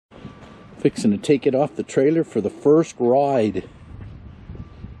Fixing to take it off the trailer for the first ride.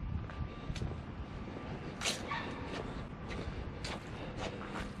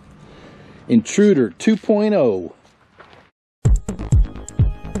 Intruder 2.0.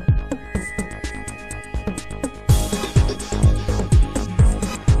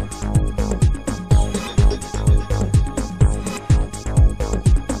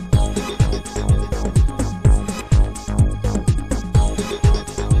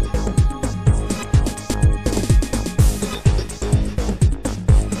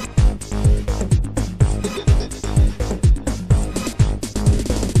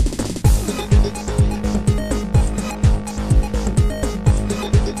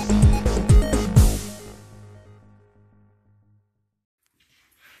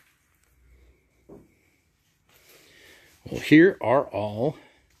 Well, here are all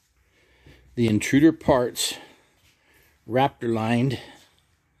the Intruder parts Raptor lined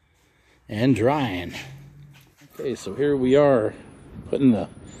and drying. Okay, so here we are putting the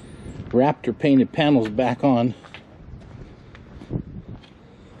Raptor painted panels back on.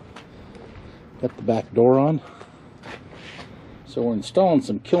 Got the back door on. So we're installing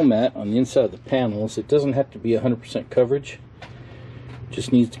some kill mat on the inside of the panels. It doesn't have to be 100% coverage.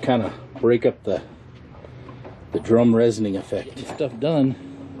 Just needs to kind of break up the drum resining effect. Getting stuff done.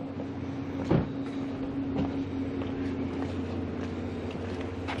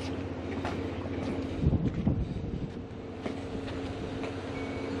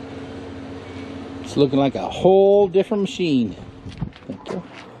 It's looking like a whole different machine. Thank you.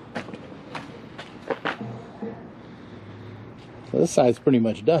 So this side's pretty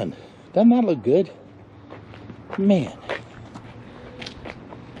much done. Doesn't that look good? Man.